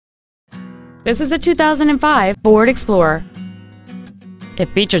This is a 2005 Ford Explorer.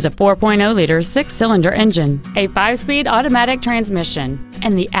 It features a 4.0-liter 6-cylinder engine, a 5-speed automatic transmission,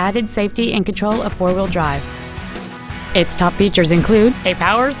 and the added safety and control of 4-wheel drive. Its top features include a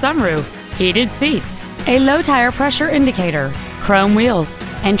power sunroof, heated seats, a low tire pressure indicator, chrome wheels,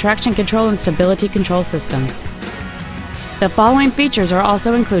 and traction control and stability control systems. The following features are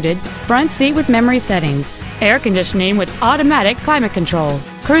also included: front seat with memory settings, air conditioning with automatic climate control,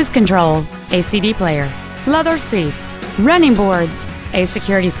 cruise control, a CD player, leather seats, running boards, a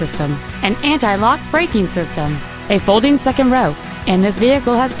security system, an anti-lock braking system, a folding second row, and this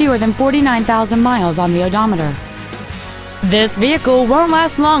vehicle has fewer than 49,000 miles on the odometer. This vehicle won't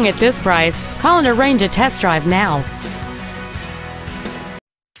last long at this price. Call and arrange a test drive now.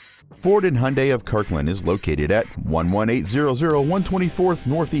 Ford and Hyundai of Kirkland is located at 11800 124th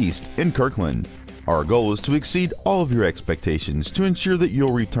Northeast in Kirkland. Our goal is to exceed all of your expectations to ensure that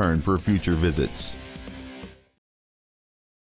you'll return for future visits.